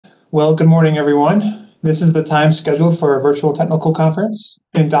Well, good morning, everyone. This is the time scheduled for a virtual technical conference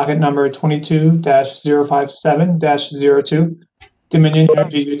in docket number 22-057-02, Dominion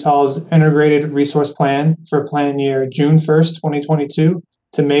Energy Utah's Integrated Resource Plan for plan year June 1st, 2022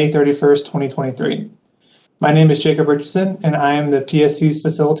 to May 31st, 2023. My name is Jacob Richardson, and I am the PSC's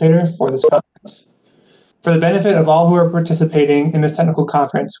facilitator for this conference. For the benefit of all who are participating in this technical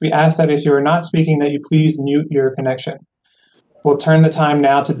conference, we ask that if you are not speaking, that you please mute your connection. We'll turn the time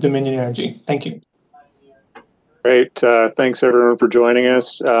now to Dominion Energy. Thank you. Great. Thanks, everyone, for joining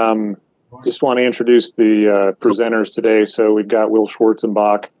us. Just want to introduce the presenters today. So we've got Will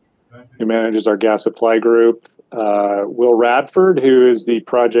Schwarzenbach, who manages our gas supply group, Will Radford, who is the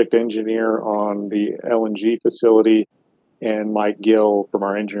project engineer on the LNG facility, and Mike Gill from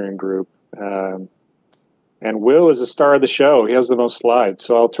our engineering group. And Will is the star of the show. He has the most slides.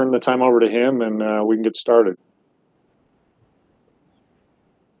 So I'll turn the time over to him, and we can get started.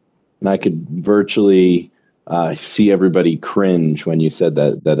 And I could virtually see everybody cringe when you said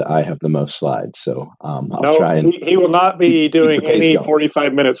that I have the most slides. So I'll try and... He will not be doing any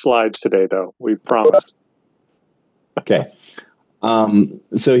 45-minute slides today, though. We promise. Okay.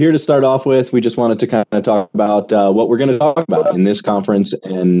 So here to start off with, we just wanted to kind of talk about what we're going to talk about in this conference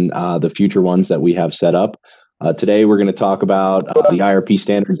and the future ones that we have set up. Today, we're going to talk about the IRP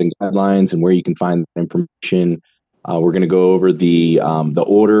standards and guidelines and where you can find information. We're going to go over the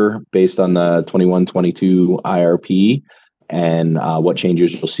order based on the 21-22 IRP and what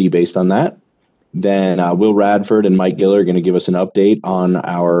changes you'll see based on that. Then Will Radford and Mike Gill are going to give us an update on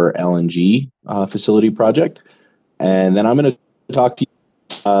our LNG facility project. And then I'm going to talk to you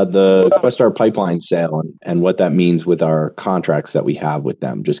the Questar pipeline sale and what that means with our contracts that we have with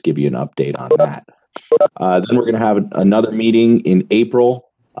them. Just give you an update on that. Then we're going to have another meeting in April.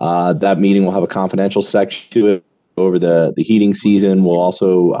 That meeting will have a confidential section to it. Over the heating season, we'll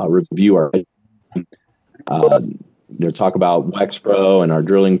also review our, talk about Wexpro and our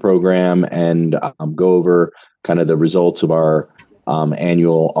drilling program, and go over kind of the results of our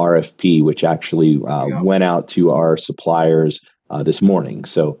annual RFP, which actually went out to our suppliers this morning.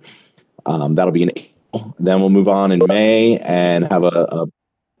 So that'll be in April. Then we'll move on in May and have a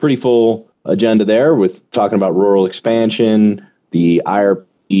pretty full agenda there with talking about rural expansion, the IRP.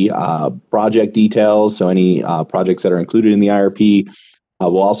 Project details, so any projects that are included in the IRP.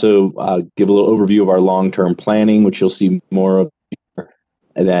 We'll also give a little overview of our long-term planning, which you'll see more of,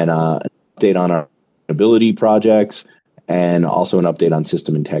 and then an update on our ability projects, and also an update on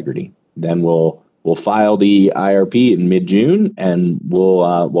system integrity. Then we'll file the IRP in mid-June, and we'll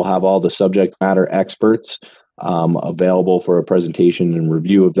have all the subject matter experts available for a presentation and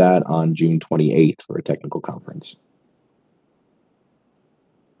review of that on June 28th for a technical conference.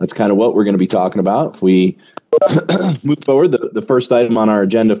 That's kind of what we're going to be talking about. If we move forward, the first item on our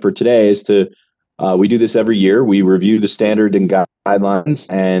agenda for today is we do this every year. We review the standard and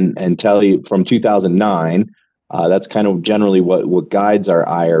guidelines and tell you from 2009. That's kind of generally what guides our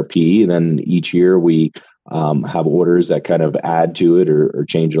IRP. And then each year we have orders that kind of add to it or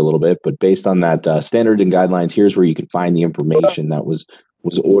change it a little bit. But based on that standard and guidelines, here's where you can find the information that was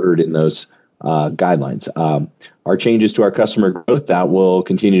ordered in those guidelines. Our changes to our customer growth, that will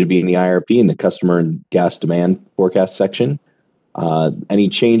continue to be in the IRP in the customer and gas demand forecast section. Any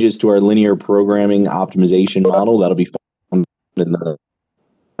changes to our linear programming optimization model, that'll be found in the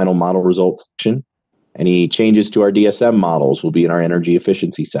final model results section. Any changes to our DSM models will be in our energy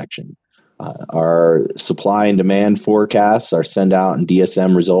efficiency section. Our supply and demand forecasts, our send out and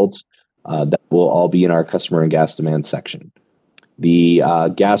DSM results, that will all be in our customer and gas demand section. The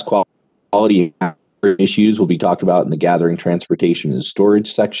gas quality issues will be talked about in the gathering, transportation, and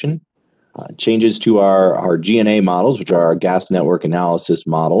storage section. Changes to our GNA models, which are our gas network analysis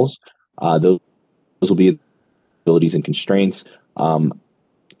models. Those will be abilities and constraints,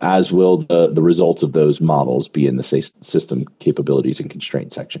 as will the results of those models be in the system capabilities and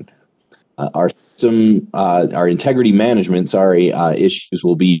constraints section. Our integrity management, issues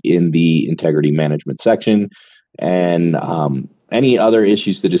will be in the integrity management section, and any other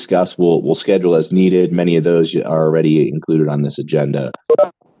issues to discuss, we'll schedule as needed. Many of those are already included on this agenda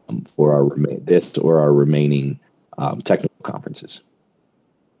for our remaining technical conferences.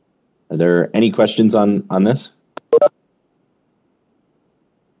 Are there any questions on this?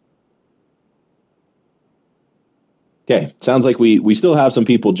 Okay, sounds like we still have some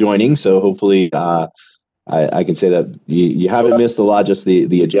people joining, so hopefully I can say that you haven't missed a lot, just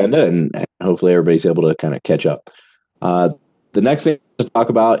the agenda, and hopefully everybody's able to kind of catch up. The next thing to talk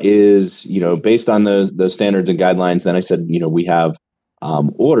about is, based on those standards and guidelines, then I said, we have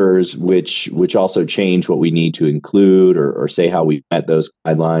orders, which also change what we need to include or say how we met those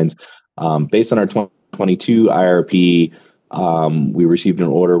guidelines. Based on our 2022 IRP, we received an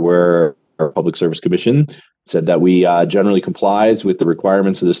order where our Public Service Commission said that we generally complies with the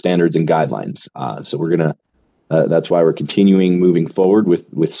requirements of the standards and guidelines. So we're gonna. That's why we're continuing moving forward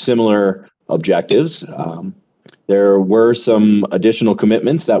with similar objectives. There were some additional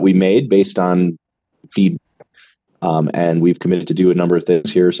commitments that we made based on feedback. And we've committed to do a number of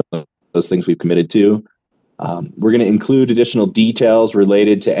things here. Some of those things we've committed to. We're going to include additional details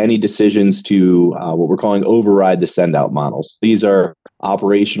related to any decisions to what we're calling override the send-out models. These are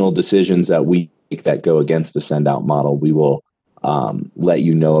operational decisions that we make that go against the send-out model. We will let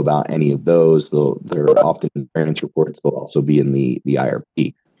you know about any of those. They're often in variance reports. They'll also be in the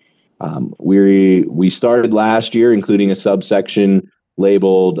IRP. We started last year including a subsection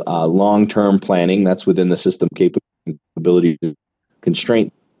labeled long-term planning. That's within the system capability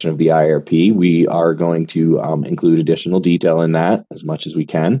constraint of the IRP. We are going to include additional detail in that as much as we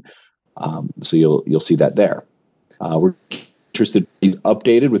can. So you'll see that there. We're interested in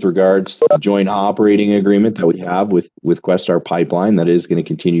updated with regards to the joint operating agreement that we have with Questar Pipeline that is going to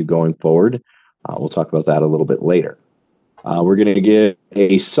continue going forward. We'll talk about that a little bit later. We're going to give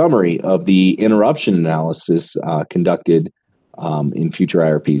a summary of the interruption analysis conducted in future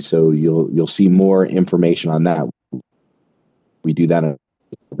IRPs. So you'll see more information on that. We do that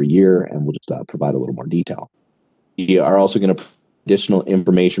every year, and we'll just provide a little more detail. We are also going to provide additional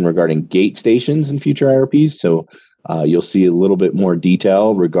information regarding gate stations in future IRPs. So you'll see a little bit more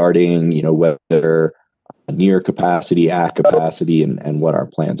detail regarding, whether near capacity, at capacity, and what our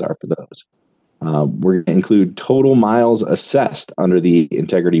plans are for those. We're going to include total miles assessed under the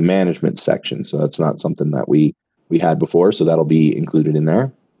integrity management section. So that's not something that we had before, so that'll be included in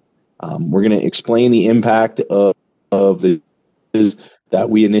there. We're going to explain the impact of the that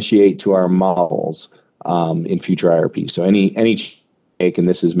we initiate to our models in future IRPs. So any change, and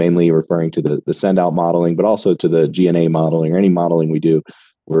this is mainly referring to the send out modeling, but also to the GNA modeling or any modeling we do,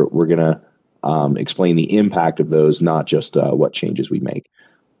 we're going to explain the impact of those, not just what changes we make.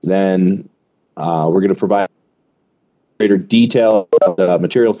 Then we're going to provide greater detail about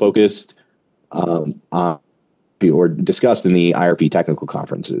material focused or discussed in the IRP technical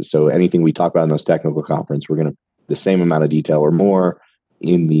conferences. So anything we talk about in those technical conferences, we're going to the same amount of detail or more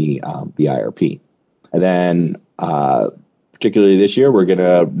in the IRP. And then particularly this year, we're going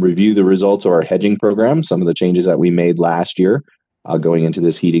to review the results of our hedging program, some of the changes that we made last year going into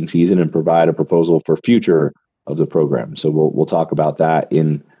this heating season, and provide a proposal for future of the program. So we'll talk about that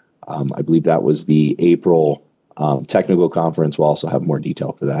in, I believe that was the April technical conference. We'll also have more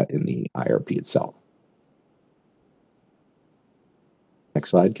detail for that in the IRP itself.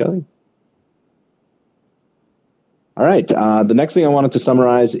 Next slide, Kelly. All right. The next thing I wanted to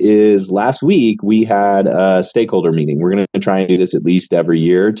summarize is last week we had a stakeholder meeting. We're going to try and do this at least every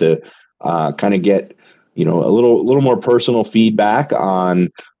year to kind of get a little more personal feedback on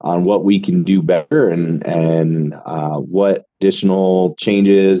what we can do better and what additional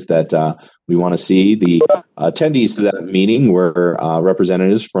changes that we want to see. The attendees to that meeting were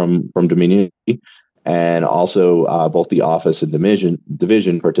representatives from Dominion, and also both the office and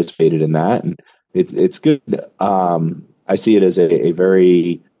division participated in that, and it's good. I see it as a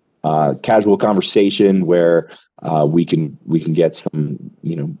very casual conversation where we can get some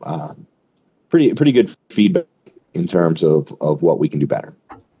pretty good feedback in terms of what we can do better.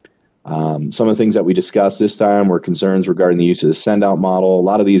 Some of the things that we discussed this time were concerns regarding the use of the send out model. A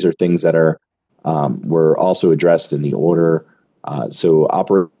lot of these are things that were also addressed in the order. So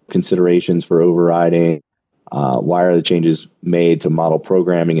operational considerations for overriding. Why are the changes made to model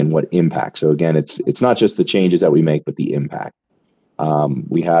programming and what impact? So again, it's not just the changes that we make, but the impact.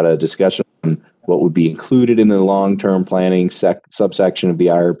 We had a discussion on what would be included in the long-term planning subsection of the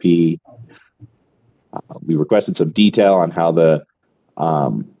IRP. We requested some detail on how the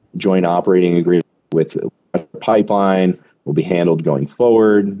joint operating agreement with pipeline will be handled going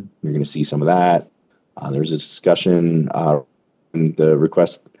forward. You're going to see some of that. There's a discussion in the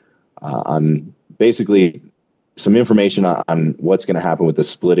request on basically some information on what's going to happen with the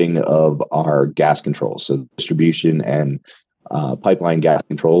splitting of our gas controls. So distribution and pipeline gas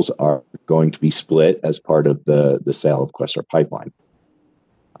controls are going to be split as part of the sale of Questar Pipeline.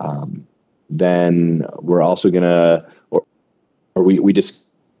 Then we're also going to, we discussed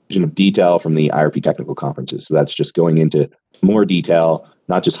of detail from the IRP technical conferences. So that's just going into more detail,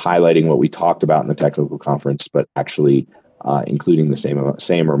 not just highlighting what we talked about in the technical conference, but actually including the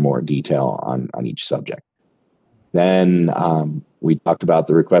same or more detail on each subject. Then we talked about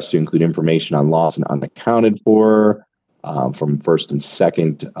the request to include information on loss and unaccounted for from first and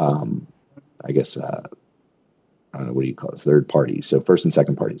second, I guess, I don't know, what do you call it? Third parties. So first and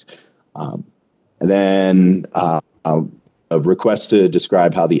second parties. And then a request to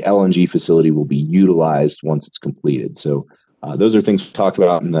describe how the LNG facility will be utilized once it's completed. So those are things we talked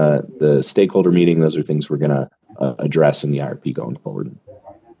about in the stakeholder meeting. Those are things we're going to address in the IRP going forward.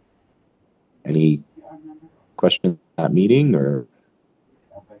 Any questions at that meeting or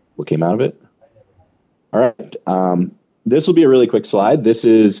what came out of it? All right. This will be a really quick slide. This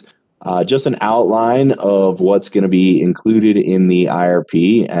is just an outline of what's going to be included in the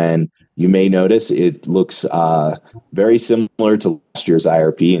IRP. And you may notice it looks very similar to last year's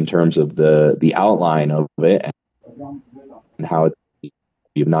IRP in terms of the outline of it and how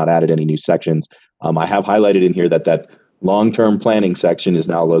you've not added any new sections. I have highlighted in here that long-term planning section is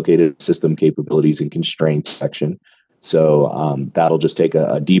now located in system capabilities and constraints section. So that'll just take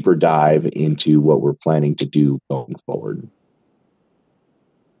a deeper dive into what we're planning to do going forward.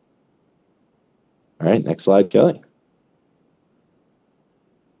 All right, next slide, Kelly.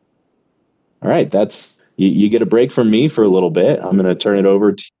 All right, that's you get a break from me for a little bit. I'm going to turn it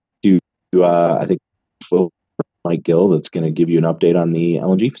over to I think Mike Gill, that's going to give you an update on the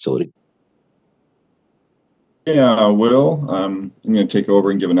LNG facility. Yeah, I will. I'm going to take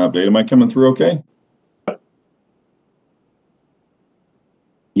over and give an update. Am I coming through okay?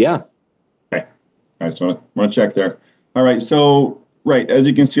 Yeah. Okay. I just want to check there. All right. So, right, as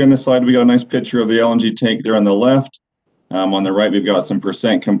you can see on this slide, we got a nice picture of the LNG tank there on the left. On the right, we've got some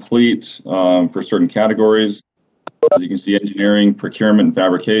percent complete for certain categories. As you can see, engineering, procurement, and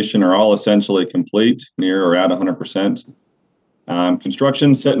fabrication are all essentially complete, near or at 100%.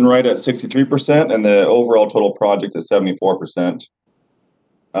 Construction sitting right at 63%, and the overall total project is 74%.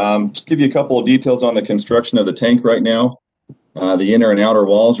 Just give you a couple of details on the construction of the tank right now. The inner and outer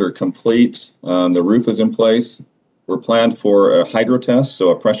walls are complete. The roof is in place. We're planned for a hydro test, so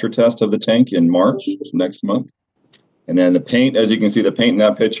a pressure test of the tank in March, next month. And then the paint, as you can see, the paint in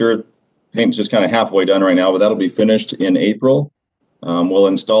that picture, paint's just kind of halfway done right now, but that'll be finished in April. We'll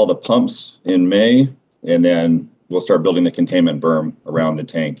install the pumps in May, and then we'll start building the containment berm around the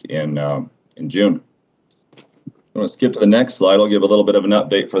tank in June. I'm going to skip to the next slide. I'll give a little bit of an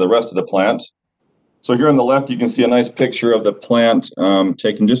update for the rest of the plant. So here on the left, you can see a nice picture of the plant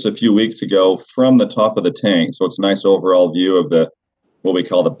taken just a few weeks ago from the top of the tank. So it's a nice overall view of what we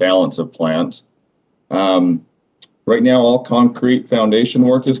call the balance of plant. Right now, all concrete foundation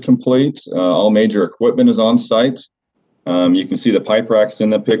work is complete. All major equipment is on site. You can see the pipe racks in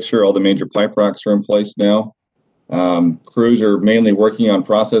the picture. All the major pipe racks are in place now. Crews are mainly working on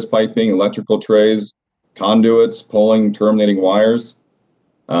process piping, electrical trays, conduits, pulling, terminating wires,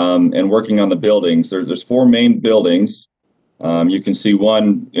 and working on the buildings. There's 4 main buildings. You can see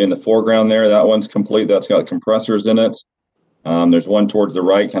one in the foreground there. That one's complete. That's got compressors in it. There's one towards the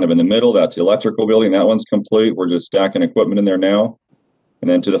right, kind of in the middle. That's the electrical building. That one's complete. We're just stacking equipment in there now. And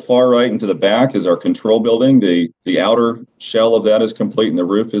then to the far right and to the back is our control building. The outer shell of that is complete, and the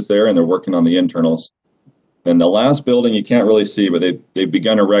roof is there, and they're working on the internals. And the last building you can't really see, but they've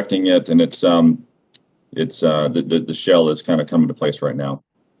begun erecting it, and the shell is kind of coming to place right now.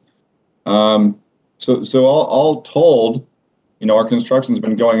 So all told, our construction's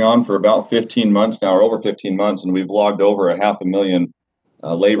been going on for about 15 months now, or over 15 months, and we've logged over 500,000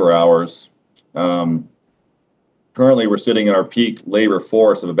 labor hours. Currently, we're sitting at our peak labor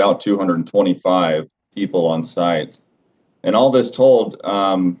force of about 225 people on site. And all this told,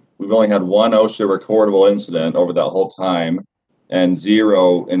 we've only had one OSHA recordable incident over that whole time and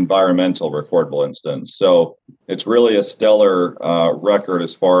 0 environmental recordable incidents. So it's really a stellar record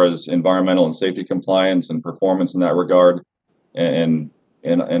as far as environmental and safety compliance and performance in that regard. And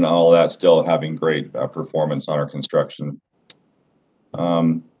all of that still having great performance on our construction.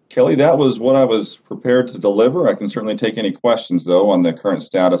 Kelly, that was what I was prepared to deliver. I can certainly take any questions, though, on the current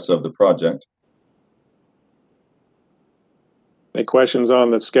status of the project. Any questions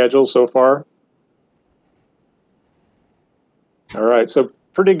on the schedule so far? All right, so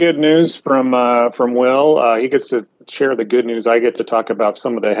pretty good news from Will. He gets to share the good news. I get to talk about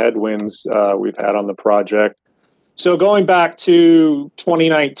some of the headwinds we've had on the project. So going back to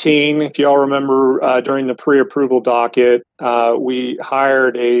 2019, if you all remember, during the pre-approval docket, we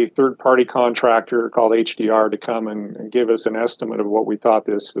hired a third-party contractor called HDR to come and give us an estimate of what we thought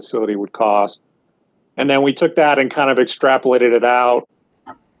this facility would cost. And then we took that and kind of extrapolated it out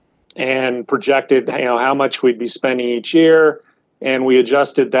and projected, how much we'd be spending each year. And we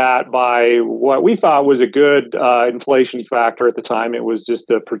adjusted that by what we thought was a good inflation factor at the time. It was just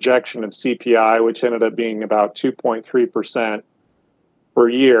a projection of CPI, which ended up being about 2.3% per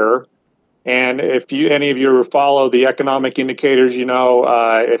year. And if any of you follow the economic indicators,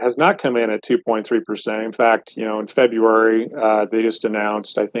 it has not come in at 2.3%. In fact, in February, they just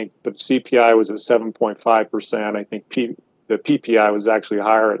announced, I think the CPI was at 7.5%. I think the PPI was actually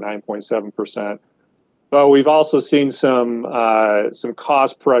higher at 9.7%. But we've also seen some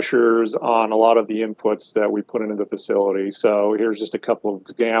cost pressures on a lot of the inputs that we put into the facility. So here's just a couple of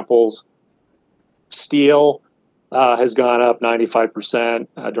examples. Steel has gone up 95%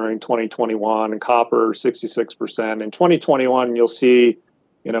 during 2021, and copper 66%. In 2021, you'll see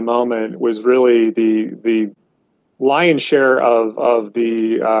in a moment, was really the lion's share of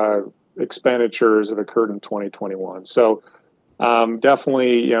the expenditures that occurred in 2021. So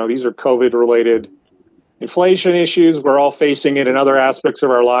definitely, these are COVID-related inflation issues. We're all facing it in other aspects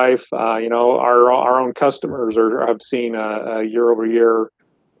of our life. Our own customers have seen a year-over-year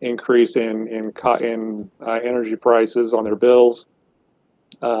increase in energy prices on their bills,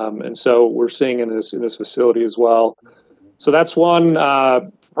 and so we're seeing in this facility as well. So that's one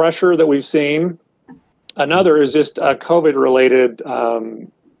pressure that we've seen. Another is just COVID-related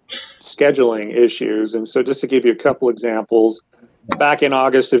scheduling issues, and so just to give you a couple examples, back in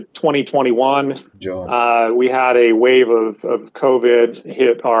August of 2021, we had a wave of COVID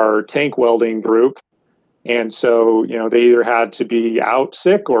hit our tank welding group. And so, they either had to be out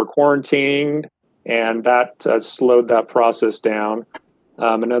sick or quarantined, and that slowed that process down.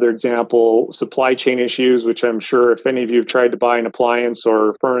 Another example, supply chain issues, which I'm sure if any of you have tried to buy an appliance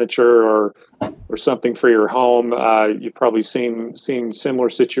or furniture or something for your home, you've probably seen similar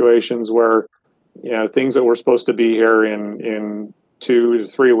situations where, things that were supposed to be here in 2 to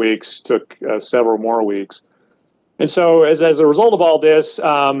 3 weeks took several more weeks. And so as a result of all this,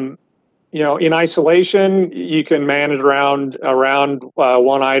 in isolation, you can manage around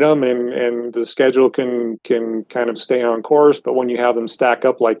one item, and the schedule can kind of stay on course. But when you have them stack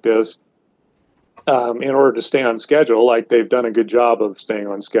up like this, in order to stay on schedule, like they've done a good job of staying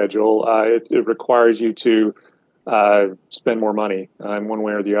on schedule, it requires you to spend more money in one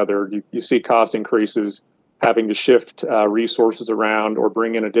way or the other. You see cost increases, having to shift resources around or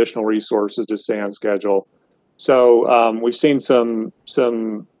bring in additional resources to stay on schedule. So we've seen some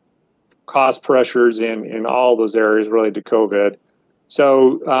cost pressures in all those areas related to COVID.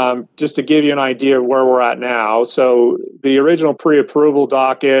 So just to give you an idea of where we're at now, so the original pre-approval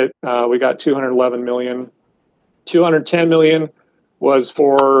docket, we got $211 million. $210 million was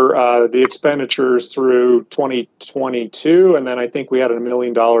for the expenditures through 2022, and then I think we had $1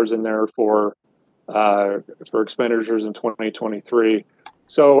 million in there for expenditures in 2023.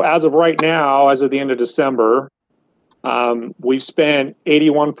 So as of right now, as of the end of December, we've spent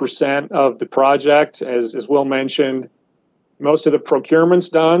 81% of the project, as Will mentioned. Most of the procurement's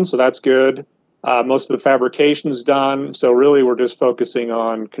done, so that's good. Most of the fabrication's done, so really we're just focusing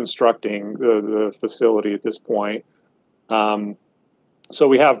on constructing the facility at this point. So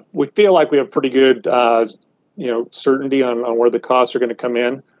we feel like we have pretty good, certainty on where the costs are going to come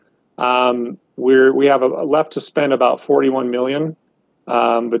in. We have left to spend about $41 million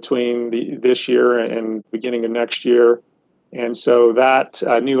between this year and beginning of next year, and so that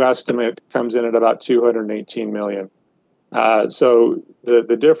new estimate comes in at about $218 million. So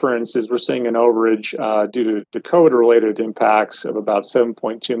the difference is we're seeing an overage due to COVID-related impacts of about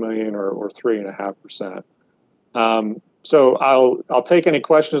 $7.2 million or 3.5%. So I'll take any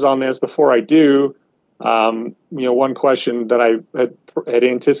questions on this. Before I do, one question that I had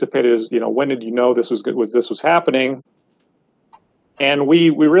anticipated is, when did you know this was happening? And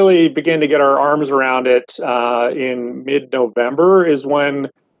we really began to get our arms around it in mid-November is when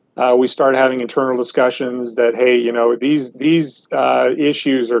we started having internal discussions that, hey, these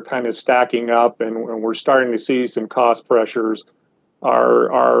issues are kind of stacking up, and we're starting to see some cost pressures.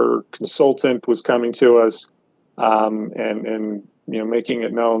 Our consultant was coming to us and making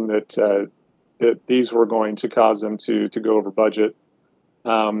it known that these were going to cause them to go over budget.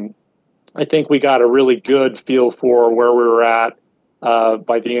 I think we got a really good feel for where we were at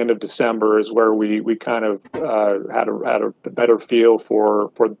by the end of December, is where we kind of had a better feel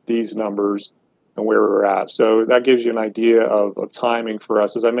for these numbers and where we're at. So that gives you an idea of timing for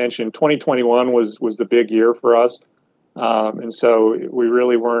us. As I mentioned, 2021 was the big year for us, and so we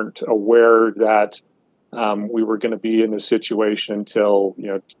really weren't aware that we were going to be in this situation until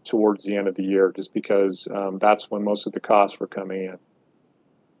towards the end of the year, just because that's when most of the costs were coming in.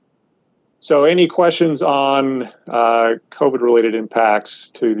 So any questions on COVID-related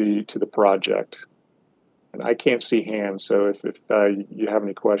impacts to the project? And I can't see hands, so if you have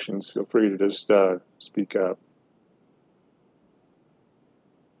any questions, feel free to just speak up.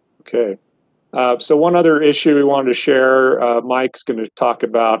 Okay. So one other issue we wanted to share, Mike's going to talk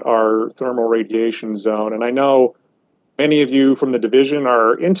about our thermal radiation zone. And I know many of you from the division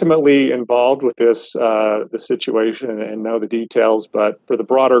are intimately involved with this the situation and know the details, but for the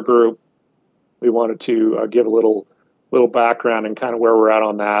broader group, we wanted to give a little background and kind of where we're at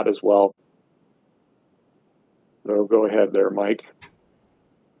on that as well. So go ahead there, Mike.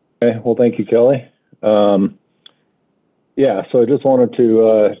 Okay, well, thank you, Kelly. Yeah, so I just wanted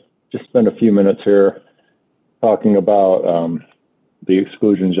to just spend a few minutes here talking about the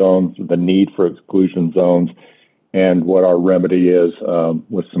exclusion zones, the need for exclusion zones, and what our remedy is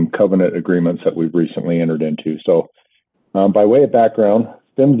with some covenant agreements that we've recently entered into. So by way of background,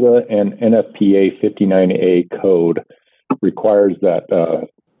 PHMSA and NFPA 59A code requires that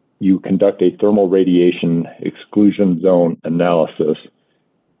you conduct a thermal radiation exclusion zone analysis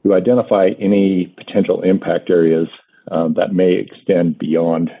to identify any potential impact areas that may extend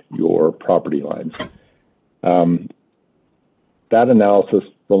beyond your property lines. That analysis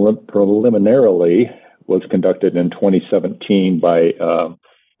preliminarily was conducted in 2017 by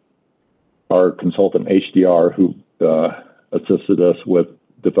our consultant HDR, who assisted us with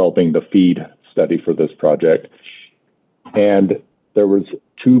developing the FEED study for this project. And there was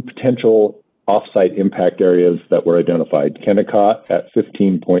two potential offsite impact areas that were identified: Kennecott at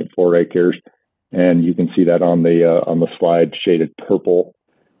 15.4 acres, and you can see that on the slide shaded purple,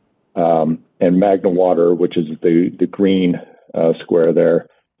 and Magna Water, which is the green square there,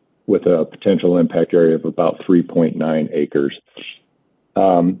 with a potential impact area of about 3.9 acres.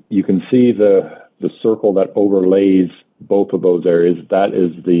 You can see the circle that overlays both of those areas. That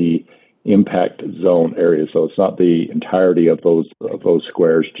is the impact zone area. So it's not the entirety of those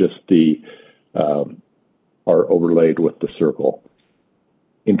squares, just the are overlaid with the circle.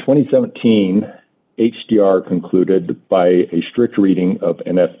 In 2017, HDR concluded by a strict reading of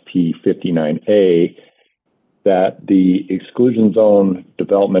NFP 59A that the exclusion zone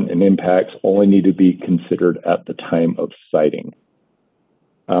development and impacts only need to be considered at the time of siting.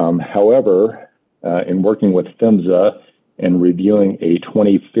 However, in working with PHMSA and reviewing a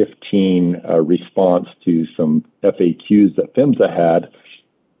 2015 response to some FAQs that PHMSA had,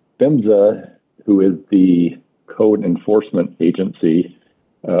 PHMSA, who is the code enforcement agency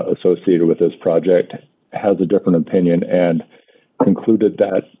associated with this project, has a different opinion and concluded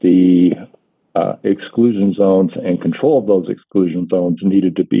that the exclusion zones and control of those exclusion zones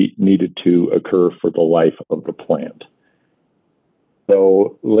needed to occur for the life of the plant.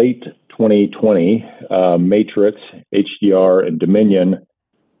 So late 2020, Matrix, HDR, and Dominion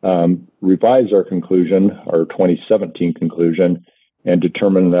revised our conclusion, our 2017 conclusion, and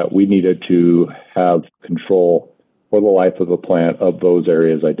determined that we needed to have control for the life of the plant of those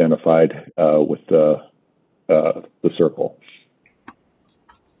areas identified with the circle.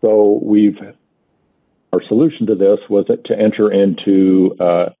 So our solution to this was to enter into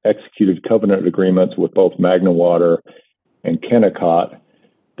executed covenant agreements with both Magna Water and Kennecott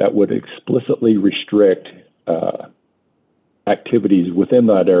that would explicitly restrict activities within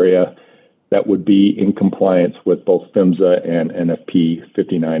that area that would be in compliance with both PHMSA and NFP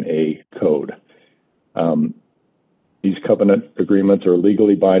 59A code. These covenant agreements are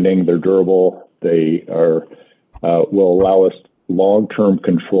legally binding, they're durable, they will allow us long-term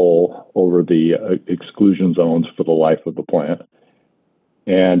control over the exclusion zones for the life of the plant.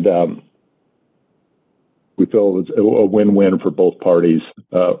 And we feel it was a win-win for both parties,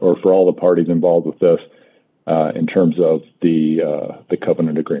 or for all the parties involved with this, in terms of the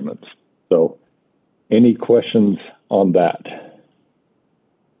covenant agreements. So, any questions on that?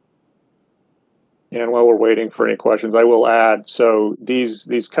 And while we're waiting for any questions, I will add, so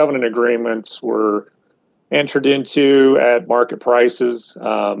these covenant agreements were entered into at market prices,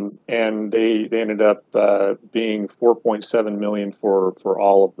 and they ended up being $4.7 million for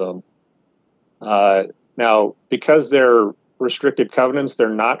all of them. Now, because they're restricted covenants, they're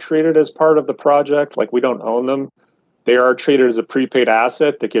not treated as part of the project. Like, we don't own them. They are treated as a prepaid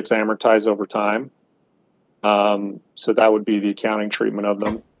asset that gets amortized over time. So that would be the accounting treatment of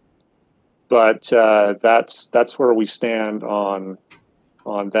them. But that's where we stand on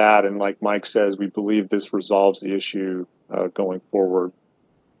that. And like Mike says, we believe this resolves the issue going forward.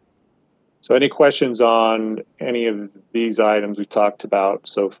 So any questions on any of these items we've talked about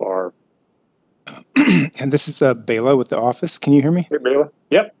so far? And this is Bela with the office. Can you hear me? Hey, Bela.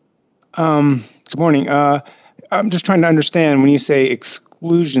 Yep. Good morning. I'm just trying to understand, when you say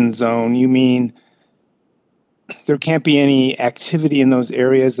exclusion zone, you mean there can't be any activity in those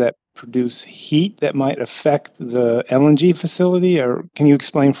areas that produce heat that might affect the LNG facility, or can you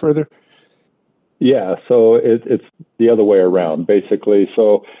explain further? Yeah, so it's the other way around, basically.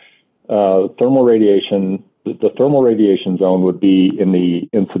 So Thermal radiation. The thermal radiation zone would be in the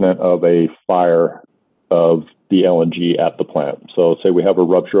incident of a fire of the LNG at the plant. So say we have a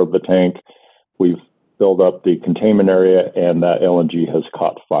rupture of the tank, we've filled up the containment area, and that LNG has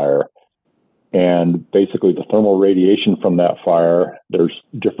caught fire. And basically the thermal radiation from that fire, there's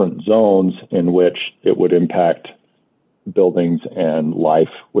different zones in which it would impact buildings and life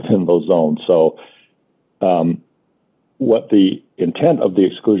within those zones. So what the intent of the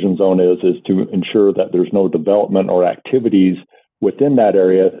exclusion zone is to ensure that there's no development or activities within that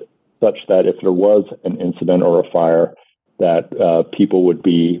area such that if there was an incident or a fire, that people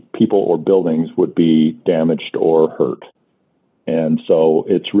or buildings would be damaged or hurt. And so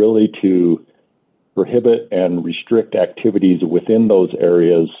it's really to prohibit and restrict activities within those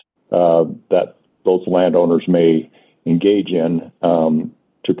areas that those landowners may engage in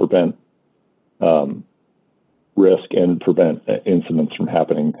to prevent risk and prevent incidents from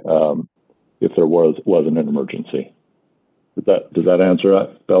happening if there was an emergency. Does that answer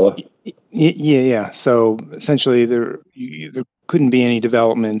that, Bella? Yeah. So essentially, there couldn't be any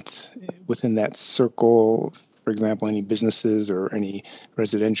development within that circle. For example, any businesses or any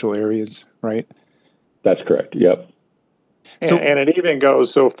residential areas, right? That's correct. Yep. So, and it even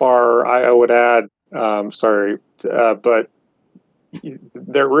goes so far. I would add, but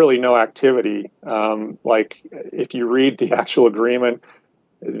there really no activity. Like if you read the actual agreement,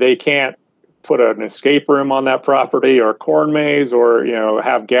 they can't put an escape room on that property or corn maze or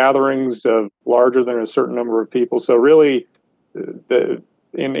have gatherings of larger than a certain number of people. So really,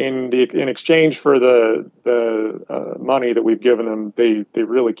 in exchange for the money that we've given them, they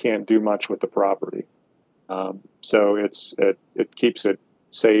really can't do much with the property. So it keeps it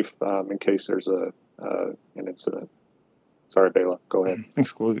safe in case there's an incident. Sorry, Bela, go ahead.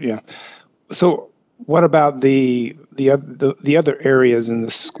 Exclude, yeah. So what about the other areas in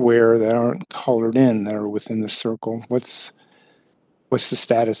the square that aren't colored in, that are within the circle? What's the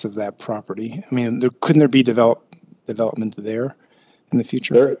status of that property? I mean, couldn't there be development there in the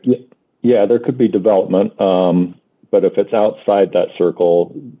future? There could be development, but if it's outside that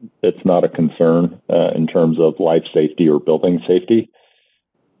circle, it's not a concern in terms of life safety or building safety.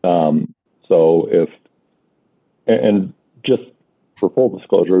 Just for full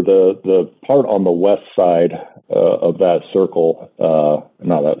disclosure, the part on the west side of that circle,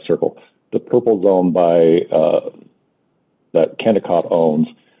 the purple zone that Kennecott owns,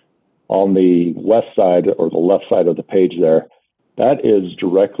 on the west side or the left side of the page there, that is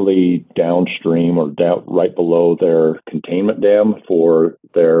directly downstream or down right below their containment dam for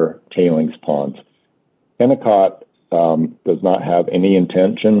their tailings ponds. Kennecott does not have any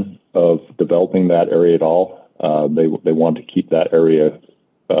intention of developing that area at all. They want to keep that area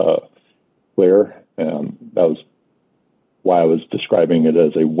clear. That was why I was describing it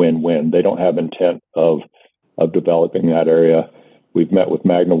as a win-win. They don't have intent of developing that area. We've met with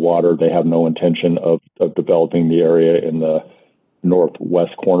Magna Water. They have no intention of developing the area in the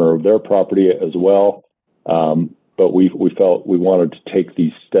northwest corner of their property as well. But we felt we wanted to take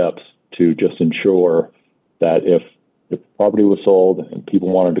these steps to just ensure that if the property was sold and people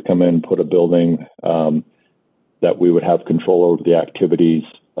wanted to come in and put a building, that we would have control over the activities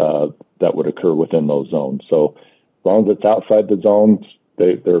that would occur within those zones. So as long as it's outside the zones,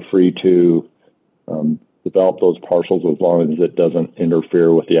 they're free to develop those parcels as long as it doesn't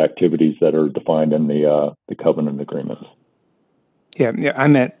interfere with the activities that are defined in the covenant agreements. Yeah. I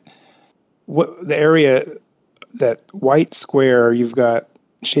meant what the area, that white square you've got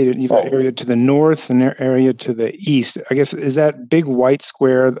shaded. You've got area to the north and area to the east. I guess, is that big white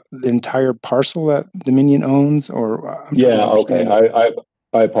square the entire parcel that Dominion owns, or? Okay.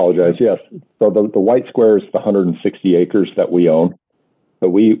 I apologize. Yes. So the white square is the 160 acres that we own. So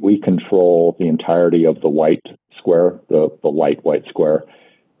we control the entirety of the white square, the light white square,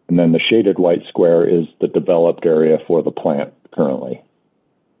 and then the shaded white square is the developed area for the plant currently.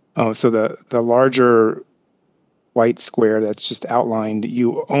 Oh, so the larger white square that's just outlined,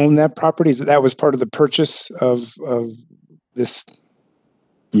 you own that property? That was part of the purchase of this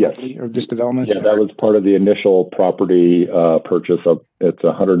property, or this development? Yeah, that was part of the initial property purchase of, it's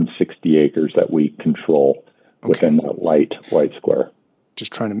 160 acres that we control within that light white square.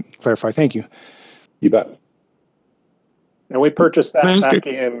 Just trying to clarify. Thank you. You bet. And we purchased that back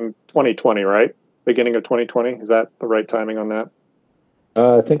in 2020, right? Beginning of 2020. Is that the right timing on that?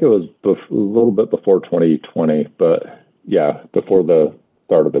 I think it was a little bit before 2020, but yeah, before the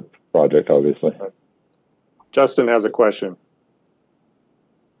start of the project, obviously. Justin has a question.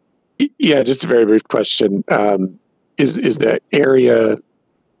 Yeah, just a very brief question. Is the area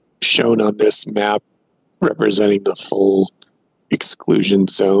shown on this map representing the full exclusion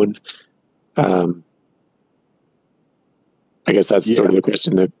zone. I guess that's sort of the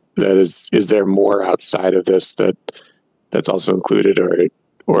question that is there more outside of this that's also included,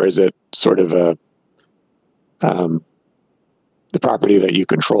 or is it sort of the property that you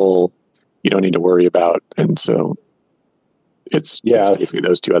control, you don't need to worry about, and so it's basically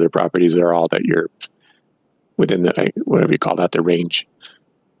those two other properties that are all that you're within the, whatever you call that, the range.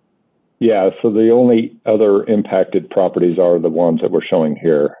 Yeah, so the only other impacted properties are the ones that we're showing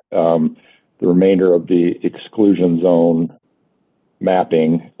here. The remainder of the exclusion zone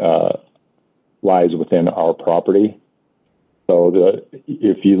mapping lies within our property. So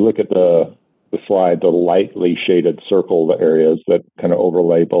if you look at the slide, the lightly shaded circle areas that kind of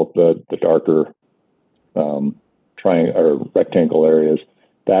overlay both the darker triangle or rectangle areas,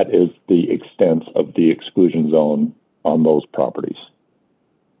 that is the extent of the exclusion zone on those properties.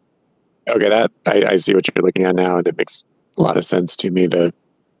 Okay, I see what you're looking at now, and it makes a lot of sense to me. The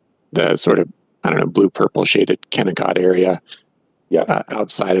sort of, I don't know, blue-purple shaded Kennecott area,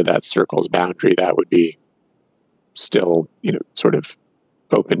 outside of that circle's boundary, that would be still, sort of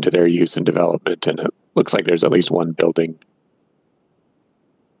open to their use and development. And it looks like there's at least one building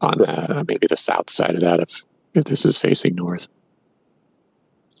on maybe the south side of that, if this is facing north.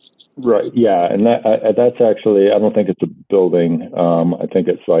 Right. Yeah, and that's actually, I don't think it's a building. I think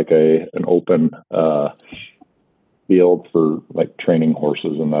it's like an open field for like training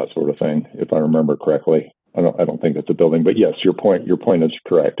horses and that sort of thing, if I remember correctly. I don't think it's a building, but yes, your point is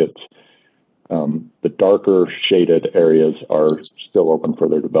correct. It's the darker shaded areas are still open for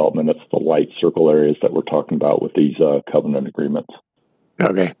their development. It's the light circle areas that we're talking about with these covenant agreements.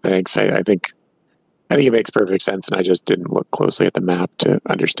 Okay, thanks. I think it makes perfect sense, and I just didn't look closely at the map to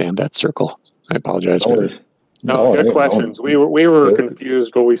understand that circle. I apologize for that. No, good questions. We were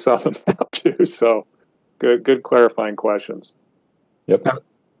confused when we saw the map too. So good clarifying questions. Yep.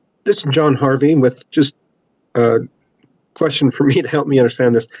 This is John Harvey with just a question for me to help me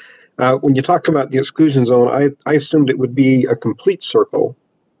understand this. When you talk about the exclusion zone, I assumed it would be a complete circle,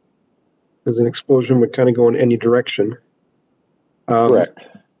 because an explosion would kind of go in any direction. Correct.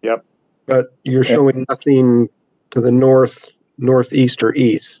 Yep. But you're showing nothing to the north, northeast, or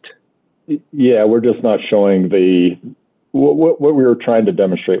east. Yeah, we're just not showing what we were trying to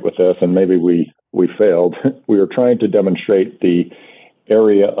demonstrate with this, and maybe we failed. We were trying to demonstrate the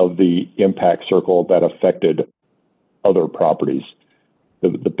area of the impact circle that affected other properties.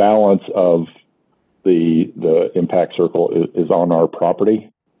 The balance of the impact circle is on our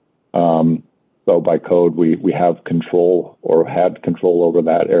property. So by code, we have control or had control over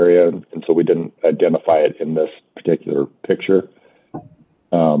that area, and so we didn't identify it in this particular picture.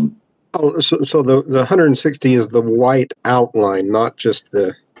 So the 160 is the white outline, not just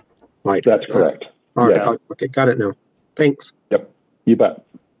the light. That's correct. All right. Okay, got it now. Thanks. Yep, you bet.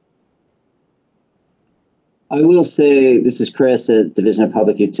 I will say, this is Chris at Division of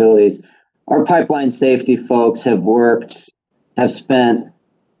Public Utilities. Our pipeline safety folks have spent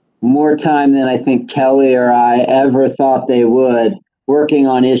more time than I think Kelly or I ever thought they would, working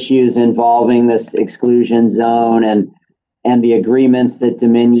on issues involving this exclusion zone and the agreements that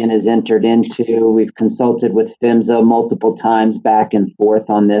Dominion has entered into. We've consulted with PHMSA multiple times back and forth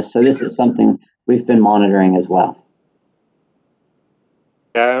on this. So this is something we've been monitoring as well.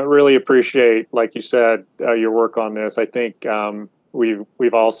 Yeah, I really appreciate, like you said, your work on this. I think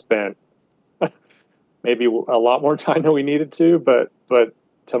we've all spent maybe a lot more time than we needed to, but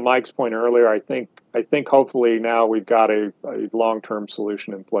to Mike's point earlier, I think hopefully now we've got a long-term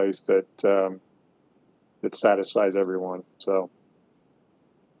solution in place that satisfies everyone. So,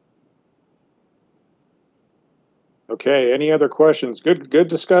 okay, any other questions? Good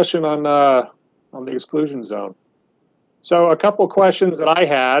discussion on the exclusion zone. So a couple questions that I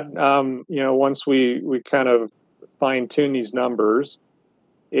had, once we kind of fine-tune these numbers,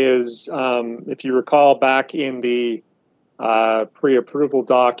 is if you recall back in the pre-approval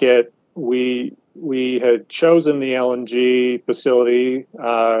docket, we had chosen the LNG facility,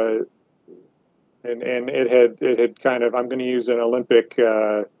 and it had kind of, I'm going to use an Olympic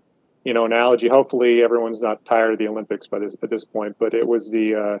analogy. Hopefully everyone's not tired of the Olympics at this point, but it was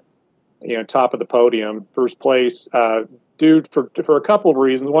the top of the podium, first place, due for a couple of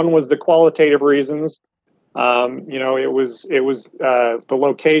reasons. One was the qualitative reasons. It was the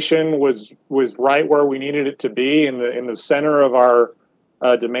location was right where we needed it to be in the center of our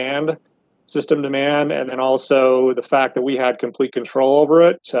system demand, and then also the fact that we had complete control over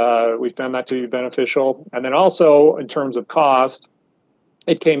it. We found that to be beneficial, and then also in terms of cost,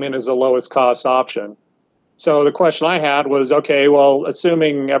 it came in as the lowest cost option. So the question I had was, okay, well,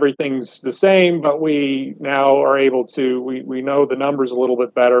 assuming everything's the same, but we now are able to, we know the numbers a little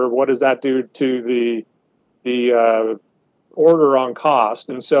bit better. What does that do to the order on cost?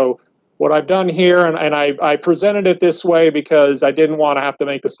 And so what I've done here, and I presented it this way because I didn't want to have to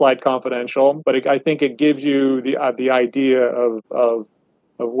make the slide confidential, but I think it gives you the idea of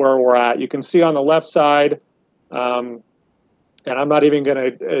where we're at. You can see on the left side, and I'm not even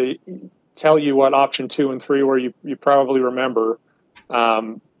going to tell you what option 2 and 3 were. You probably remember,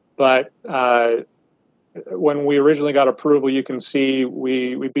 but when we originally got approval, you can see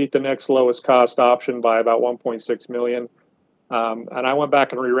we beat the next lowest cost option by about 1.6 million. And I went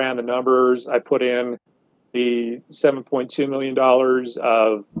back and reran the numbers. I put in the $7.2 million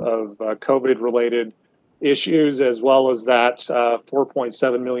of COVID related issues, as well as that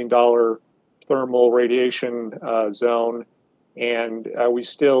 $4.7 million thermal radiation zone. And we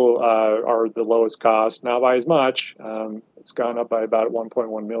still are the lowest cost, not by as much. It's gone up by about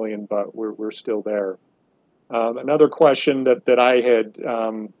 1.1 million, but we're still there. Another question that I had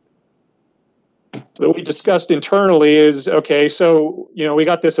that we discussed internally is, okay, so we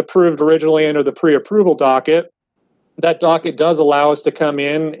got this approved originally under the pre-approval docket. That docket does allow us to come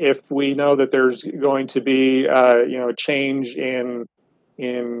in if we know that there's going to be a change in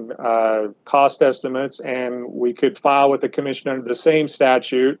cost estimates, and we could file with the commission under the same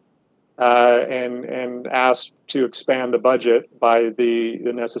statute and ask to expand the budget by the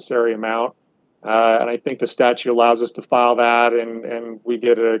necessary amount. And I think the statute allows us to file that, and we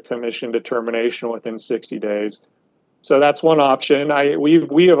get a commission determination within 60 days. So that's one option.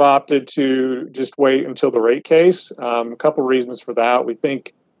 We have opted to just wait until the rate case. A couple reasons for that. We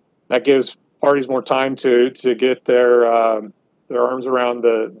think that gives parties more time to get their arms around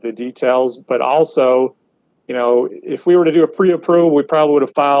the details, but also, if we were to do a pre-approval, we probably would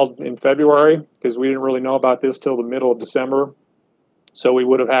have filed in February because we didn't really know about this till the middle of December. So we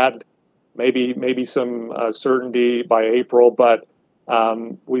would have had maybe some certainty by April, but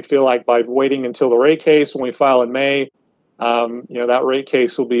we feel like by waiting until the rate case when we file in May, that rate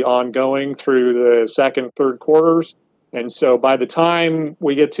case will be ongoing through the second, third quarters. And so by the time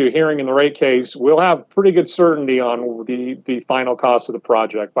we get to hearing in the rate case, we'll have pretty good certainty on the final cost of the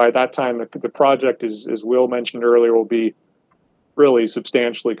project. By that time, the project, as Will mentioned earlier, will be really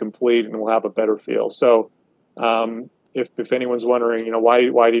substantially complete, and we'll have a better feel. So if anyone's wondering,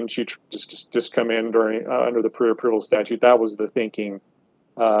 why didn't you just come in during under the pre-approval statute? That was the thinking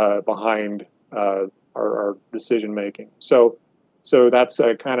behind our decision making. So that's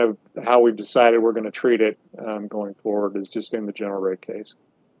kind of how we've decided we're going to treat it going forward, is just in the general rate case.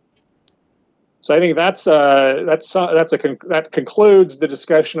 So I think that concludes the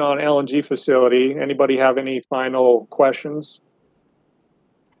discussion on LNG facility. Anybody have any final questions?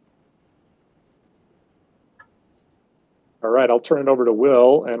 All right, I'll turn it over to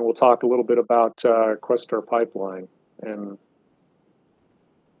Will, and we'll talk a little bit about Questar Pipeline and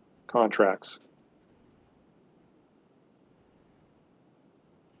contracts.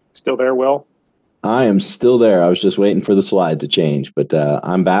 Still there, Will? I am still there. I was just waiting for the slide to change, but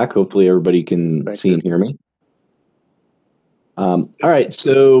I'm back. Hopefully everybody can see and hear me. All right.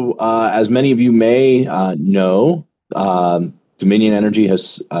 So as many of you may know, Dominion Energy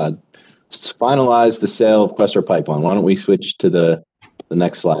has finalized the sale of Questar Pipeline. Why don't we switch to the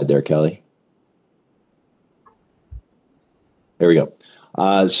next slide there, Kelly? There we go.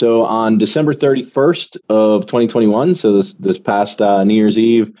 So on December 31st of 2021, so this past New Year's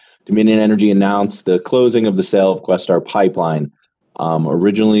Eve, Dominion Energy announced the closing of the sale of Questar Pipeline.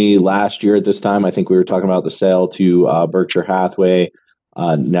 Originally last year at this time, I think we were talking about the sale to Berkshire Hathaway.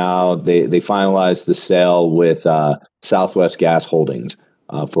 Now they finalized the sale with Southwest Gas Holdings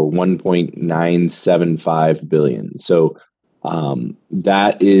for $1.975 billion. So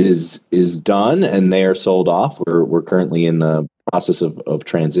that is done, and they are sold off. We're currently in the process of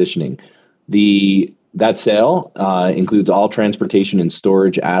transitioning. That sale includes all transportation and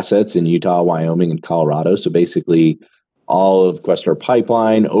storage assets in Utah, Wyoming, and Colorado. So basically all of Questar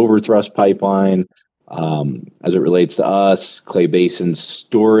Pipeline, Overthrust Pipeline, as it relates to us, Clay Basin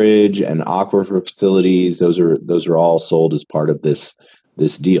storage and aquifer facilities, those are all sold as part of this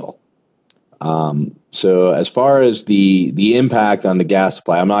deal. So as far as the impact on the gas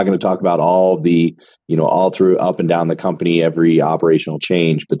supply, I'm not going to talk about all the, all through up and down the company, every operational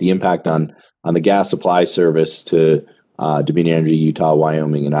change, but the impact on the gas supply service to Dominion Energy, Utah,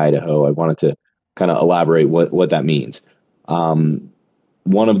 Wyoming, and Idaho. I wanted to kind of elaborate what that means.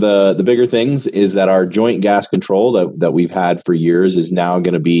 One of the bigger things is that our joint gas control that we've had for years is now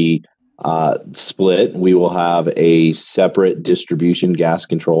going to be split. We will have a separate distribution gas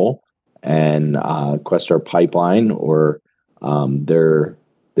control, and Questar Pipeline, or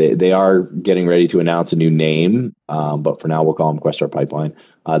they are getting ready to announce a new name, but for now we'll call them Questar Pipeline.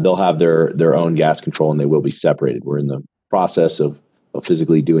 They'll have their own gas control, and they will be separated. We're in the process of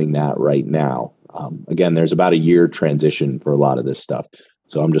physically doing that right now. Again, there's about a year transition for a lot of this stuff,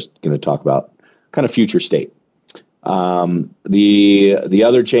 so I'm just going to talk about kind of future state. The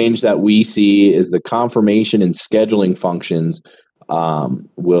other change that we see is the confirmation and scheduling functions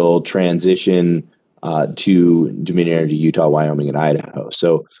will transition to Dominion Energy Utah, Wyoming, and Idaho.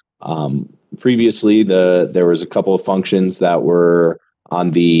 So previously, there was a couple of functions that were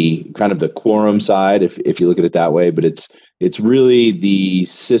on the kind of the quorum side, if you look at it that way, but it's really the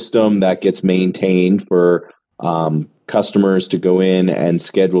system that gets maintained for customers to go in and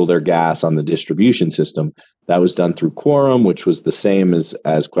schedule their gas on the distribution system. That was done through Quorum, which was the same as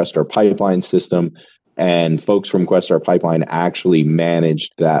Questar Pipeline system. And folks from Questar Pipeline actually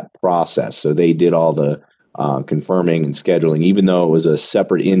managed that process. So they did all the confirming and scheduling, even though it was a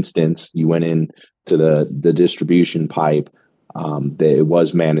separate instance. You went in to the distribution pipe. It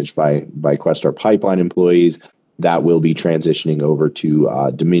was managed by Questar Pipeline employees. That will be transitioning over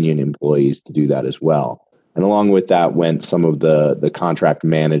to Dominion employees to do that as well. And along with that went some of the contract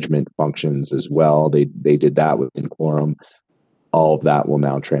management functions as well. They did that within Quorum. All of that will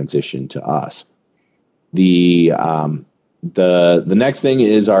now transition to us. The next thing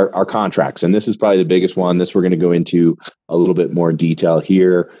is our contracts, and this is probably the biggest one. This we're going to go into a little bit more detail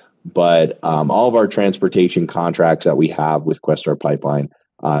here, but all of our transportation contracts that we have with Questar Pipeline,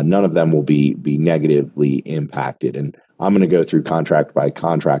 none of them will be negatively impacted. And I'm going to go through contract by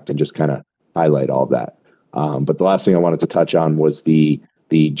contract and just kind of highlight all of that. But the last thing I wanted to touch on was the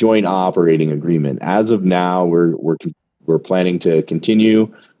joint operating agreement. As of now, we're planning to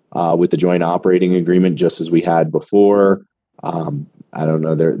continue with the joint operating agreement just as we had before. I don't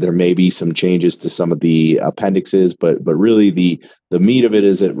know. There may be some changes to some of the appendixes, but really the meat of it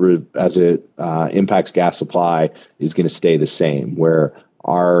is as it impacts gas supply is going to stay the same. Where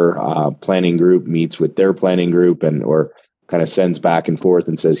our planning group meets with their planning group or kind of sends back and forth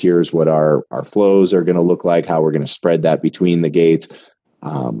and says, here's what our flows are going to look like, how we're going to spread that between the gates.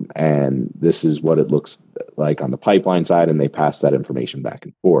 And this is what it looks like on the pipeline side, and they pass that information back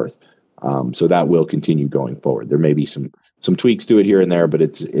and forth. So that will continue going forward. There may be some tweaks to it here and there, but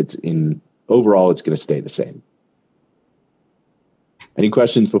overall, it's going to stay the same. Any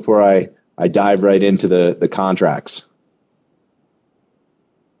questions before I dive right into the contracts?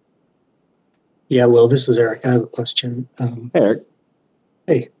 Yeah, Will, this is Eric. I have a question. Hey, Eric.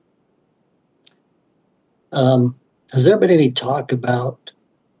 Hey. Has there been any talk about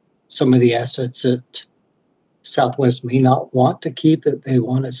some of the assets that Southwest may not want to keep that they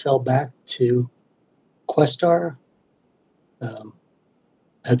want to sell back to Questar?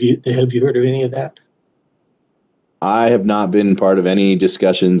 Have you heard of any of that? I have not been part of any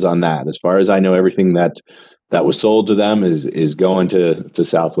discussions on that. As far as I know, everything that was sold to them is going to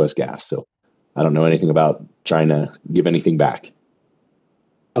Southwest Gas. So I don't know anything about trying to give anything back.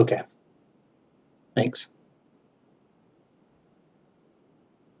 Okay. Thanks.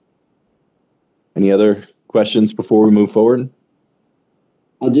 Any other questions before we move forward?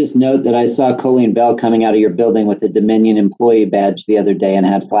 I'll just note that I saw Colleen Bell coming out of your building with a Dominion employee badge the other day and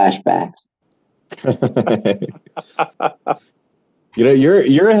had flashbacks.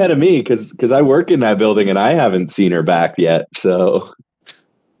 You're ahead of me because I work in that building and I haven't seen her back yet. So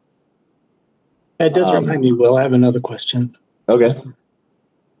that does remind me, Will. I have another question. Okay.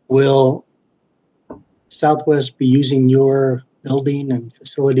 Will Southwest be using your building and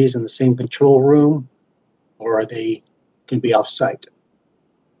facilities in the same control room, or are they going to be off-site?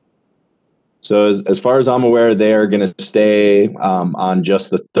 So as far as I'm aware, they are going to stay on just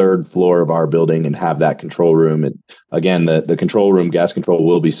the third floor of our building and have that control room. And again, the control room, gas control,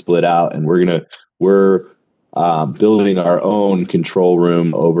 will be split out, and we're building our own control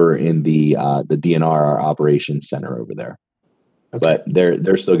room over in the DNR, our operations center over there. Okay. But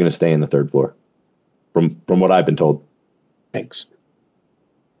they're still going to stay in the third floor, from what I've been told. Thanks.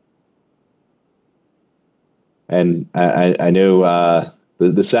 And I know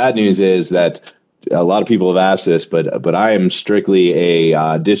the sad news is that a lot of people have asked this, but I am strictly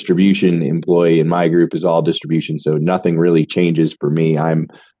a distribution employee, and my group is all distribution, so nothing really changes for me. I'm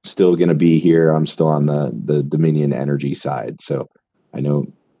still going to be here. I'm still on the Dominion Energy side. So I know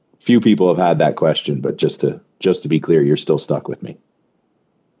few people have had that question, but just to be clear, you're still stuck with me.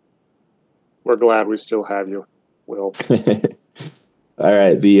 We're glad we still have you, Will. All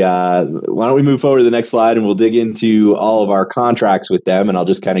right. Why don't we move forward to the next slide, and we'll dig into all of our contracts with them, and I'll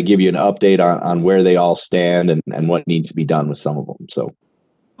just kind of give you an update on where they all stand and what needs to be done with some of them. So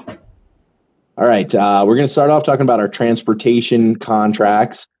All right, we're going to start off talking about our transportation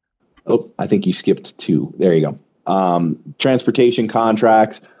contracts. Oh, I think you skipped 2. There you go. Transportation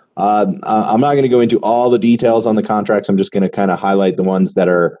contracts. I'm not going to go into all the details on the contracts. I'm just going to kind of highlight the ones that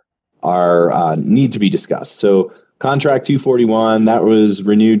are need to be discussed. So contract 241, that was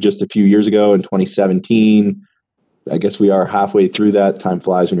renewed just a few years ago in 2017. I guess we are halfway through that. Time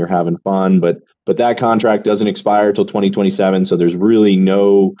flies when you're having fun, but that contract doesn't expire until 2027. So there's really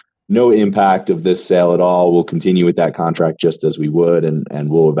no impact of this sale at all. We'll continue with that contract just as we would, and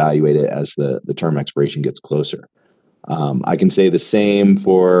we'll evaluate it as the term expiration gets closer. I can say the same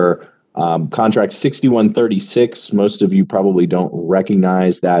for contract 6136. Most of you probably don't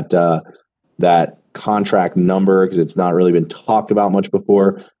recognize that contract number because it's not really been talked about much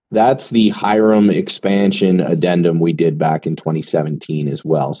before. That's the Hiram expansion addendum we did back in 2017 as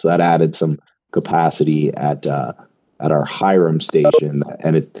well. So that added some capacity at our Hiram station,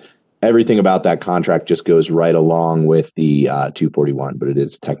 and everything about that contract just goes right along with the 241, but it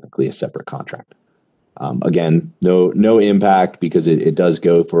is technically a separate contract. Again, no impact because it does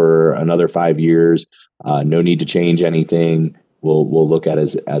go for another 5 years. No need to change anything. We'll look at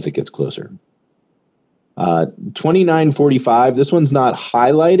it as it gets closer. 2945. This one's not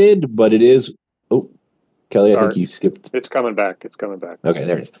highlighted, but it is. Oh, Kelly, Sorry. I think you skipped. It's coming back. Okay,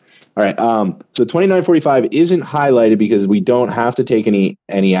 there it is. All right. So 2945 isn't highlighted because we don't have to take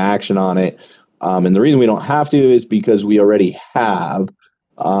any action on it. And the reason we don't have to is because we already have.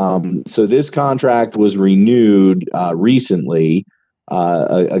 So this contract was renewed recently.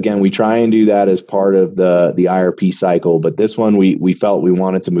 Again, we try and do that as part of the IRP cycle, but this one we felt we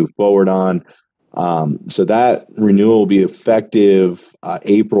wanted to move forward on. So that renewal will be effective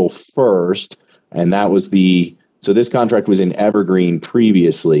April 1st, and that was so this contract was in Evergreen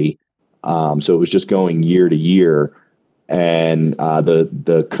previously, so it was just going year to year, and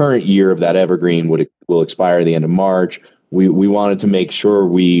the current year of that Evergreen will expire at the end of March. We wanted to make sure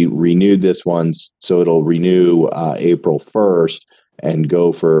we renewed this one so it'll renew April 1st and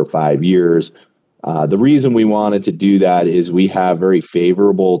go for 5 years. The reason we wanted to do that is we have very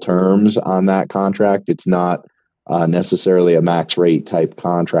favorable terms on that contract. It's not necessarily a max rate type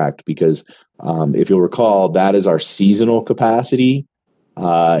contract because if you'll recall, that is our seasonal capacity.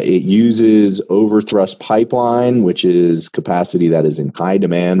 It uses overthrust pipeline, which is capacity that is in high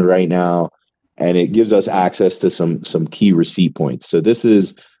demand right now, and it gives us access to some key receipt points. So this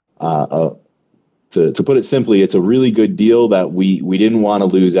is to put it simply, it's a really good deal that we didn't want to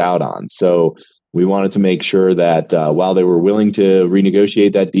lose out on. So we wanted to make sure that while they were willing to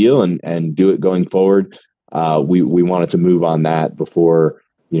renegotiate that deal and do it going forward, we wanted to move on that before,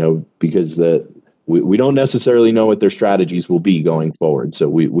 because we don't necessarily know what their strategies will be going forward. So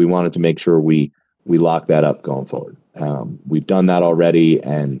we wanted to make sure we lock that up going forward. We've done that already,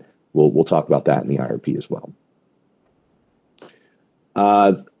 and we'll talk about that in the IRP as well.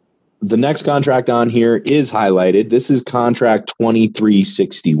 The next contract on here is highlighted. This is contract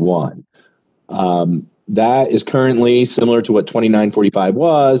 2361. That is currently similar to what 2945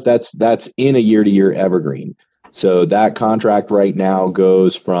 was. That's in a year-to-year evergreen. So that contract right now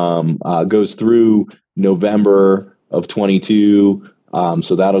goes through November of 22.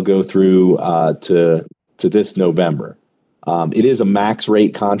 So that'll go through to this November. It is a max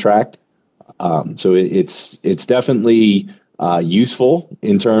rate contract. So it's definitely useful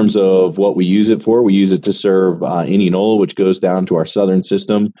in terms of what we use it for. We use it to serve Indianola, which goes down to our southern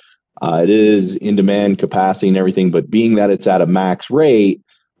system. It is in demand capacity and everything, but being that it's at a max rate,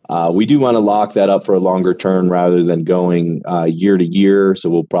 we do want to lock that up for a longer term rather than going year to year. So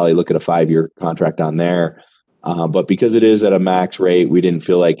we'll probably look at a 5-year contract on there. But because it is at a max rate, we didn't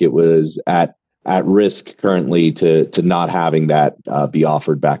feel like it was at risk currently to not having that be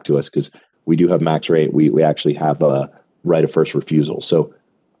offered back to us, because we do have max rate. We actually have a right of first refusal. So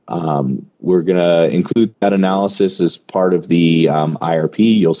we're going to include that analysis as part of the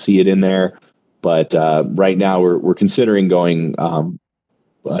IRP. You'll see it in there. But right now we're considering going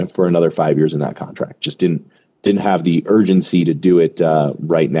for another 5 years in that contract. Just didn't have the urgency to do it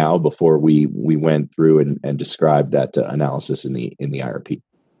right now before we went through and described that analysis in the IRP.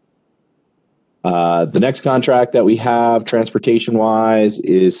 The next contract that we have transportation wise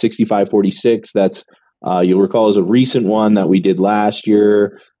is 6546. That's you'll recall is a recent one that we did last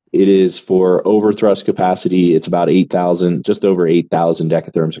year. It is for overthrust capacity. It's about 8,000, just over 8,000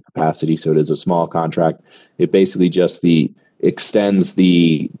 decatherms of capacity. So it is a small contract. It basically just extends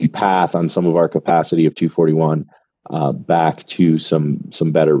the path on some of our capacity of 241 back to some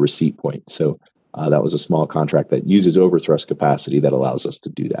better receipt points. So that was a small contract that uses overthrust capacity that allows us to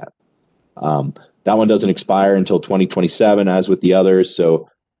do that. That one doesn't expire until 2027, as with the others. So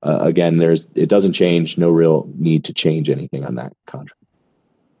again, it doesn't change. No real need to change anything on that contract.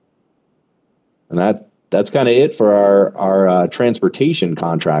 And that's kind of it for our transportation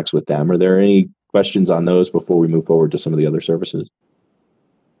contracts with them. Are there any questions on those before we move forward to some of the other services?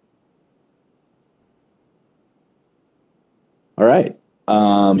 All right.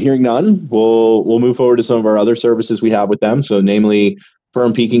 Hearing none, we'll move forward to some of our other services we have with them. So namely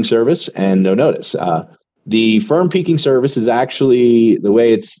firm peaking service and no notice. The firm peaking service is actually, the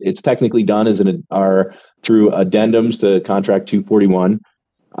way it's technically done is through addendums to contract 241.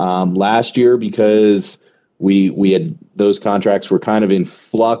 Last year, because we had, those contracts were kind of in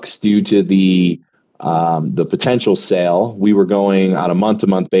flux due to the potential sale, we were going on a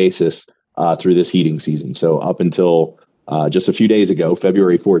month-to-month basis through this heating season. So up until just a few days ago,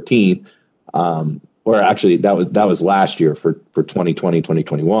 February 14th, or actually that was last year for 2020,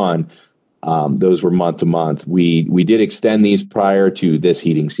 2021. Those were month to month. We did extend these prior to this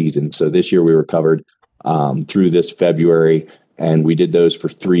heating season. So this year we were covered through this February, and we did those for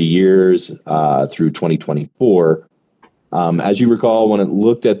 3 years through 2024. As you recall, when we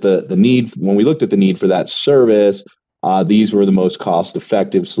looked at the need for that service, these were the most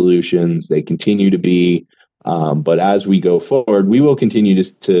cost-effective solutions. They continue to be. But as we go forward, we will continue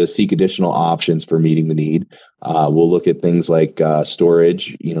to seek additional options for meeting the need. We'll look at things like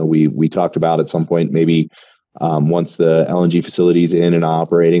storage. We talked about at some point, maybe once the LNG facility is in and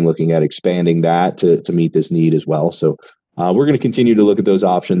operating, looking at expanding that to meet this need as well. So we're going to continue to look at those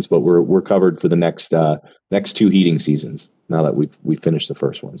options, but we're covered for the next 2 heating seasons now that we've finished the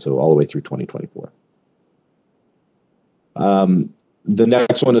first one. So all the way through 2024. The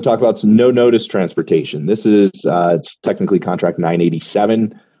next one to talk about is no notice transportation. This is it's technically contract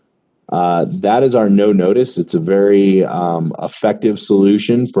 987. That is our no notice. It's a very effective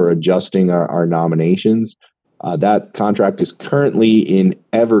solution for adjusting our nominations. That contract is currently in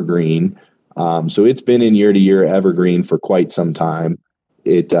evergreen. So it's been in year-to-year evergreen for quite some time.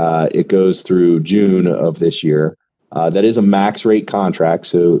 It goes through June of this year. That is a max rate contract.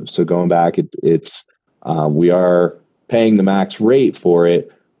 So going back, we are paying the max rate for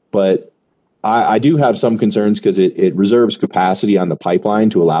it, but I do have some concerns because it reserves capacity on the pipeline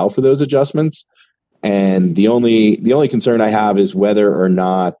to allow for those adjustments. And the only concern I have is whether or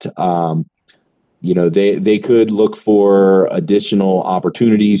not they could look for additional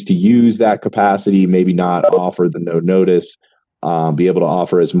opportunities to use that capacity, maybe not offer the no notice, be able to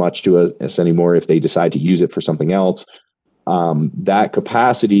offer as much to us anymore if they decide to use it for something else. That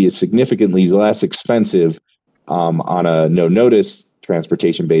capacity is significantly less expensive on a no notice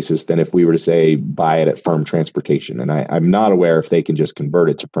transportation basis than if we were to say buy it at firm transportation. And I'm not aware if they can just convert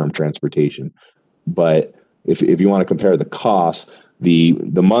it to firm transportation. But if you want to compare the cost, the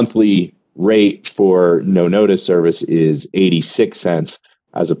monthly rate for no notice service is 86 cents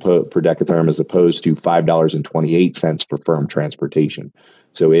per decatherm, as opposed to $5.28 for firm transportation.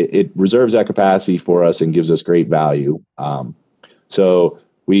 So it reserves that capacity for us and gives us great value. So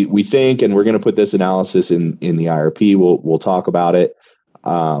we think, and we're going to put this analysis in the IRP. We'll talk about it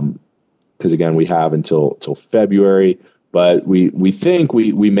because again, we have until February. But we think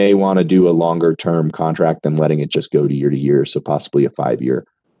we may want to do a longer term contract than letting it just go to year, so possibly a 5-year.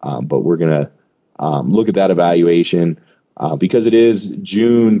 But we're going to look at that evaluation because it is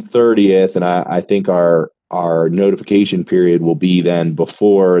June 30th, and I think our notification period will be then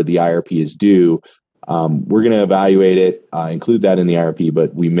before the IRP is due. We're going to evaluate it, include that in the IRP,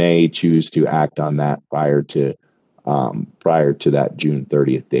 but we may choose to act on that prior to that June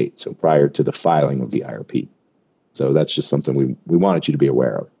 30th date, so prior to the filing of the IRP. So that's just something we wanted you to be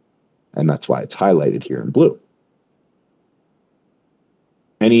aware of, and that's why it's highlighted here in blue.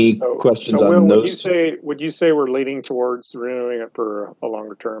 Any questions on those? Would you say we're leaning towards renewing it for a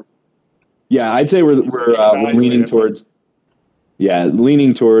longer term? Yeah, I'd say we're leaning towards. Yeah,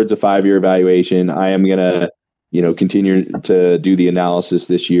 leaning towards a 5-year evaluation. I am gonna, continue to do the analysis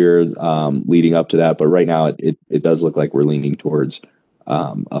this year, leading up to that. But right now, it does look like we're leaning towards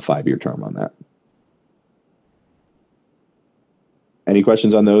a 5-year term on that. Any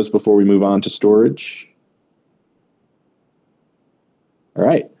questions on those before we move on to storage? All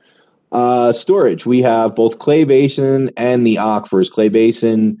right. Storage. We have both Clay Basin and the aquifers. Clay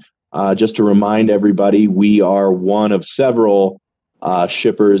Basin, just to remind everybody, we are one of several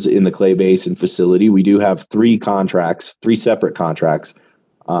shippers in the Clay Basin facility. We do have 3 separate contracts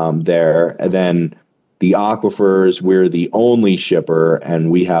there. And then the aquifers, we're the only shipper, and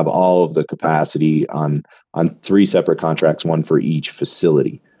we have all of the capacity on 3 separate contracts, one for each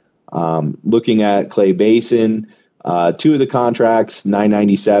facility. Looking at Clay Basin, 2 of the contracts,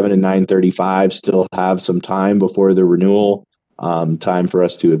 997 and 935, still have some time before the renewal. time for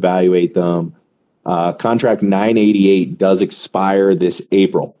us to evaluate them. Contract 988 does expire this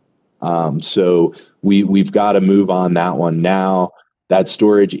April. So we've got to move on that one now. That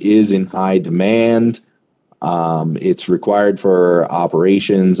storage is in high demand. It's required for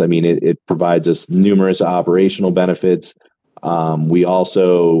operations. I mean, it provides us numerous operational benefits. We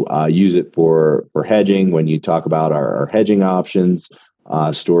also use it for hedging. When you talk about our hedging options,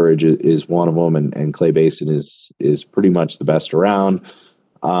 storage is one of them, and Clay Basin is pretty much the best around.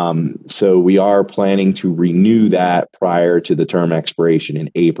 So we are planning to renew that prior to the term expiration in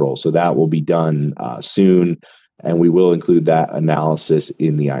April. So that will be done soon, and we will include that analysis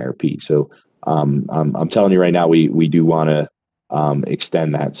in the IRP. So I'm telling you right now, we do want to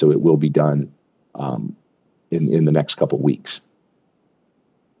extend that, so it will be done in the next couple of weeks.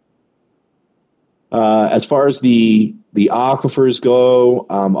 As far as the aquifers go,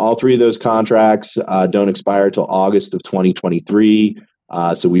 all three of those contracts don't expire till August of 2023.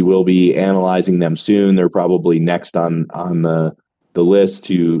 So we will be analyzing them soon. They're probably next on the list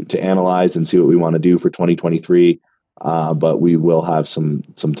to analyze and see what we want to do for 2023. But we will have some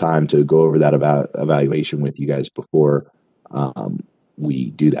time to go over that evaluation with you guys before we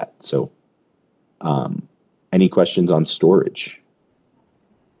do that. So any questions on storage?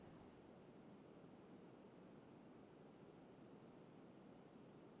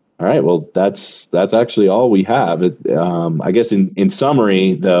 All right. Well, that's actually all we have. I guess in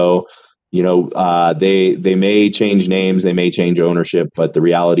summary, though, they may change names, they may change ownership, but the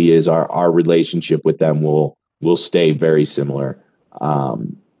reality is our relationship with them will stay very similar.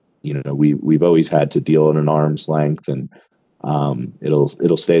 We've always had to deal at an arm's length, and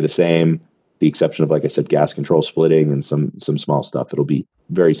it'll stay the same. The exception of, like I said, gas control splitting and some small stuff. It'll be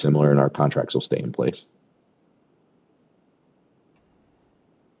very similar, and our contracts will stay in place.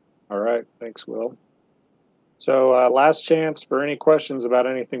 All right. Thanks, Will. So last chance for any questions about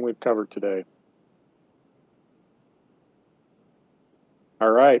anything we've covered today.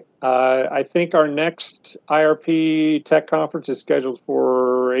 All right. I think our next IRP Tech Conference is scheduled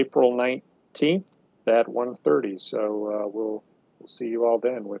for April 19th at 1:30. So we'll see you all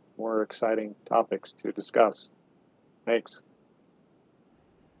then with more exciting topics to discuss. Thanks.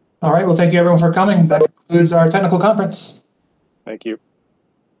 All right. Well, thank you everyone for coming. That concludes our technical conference. Thank you.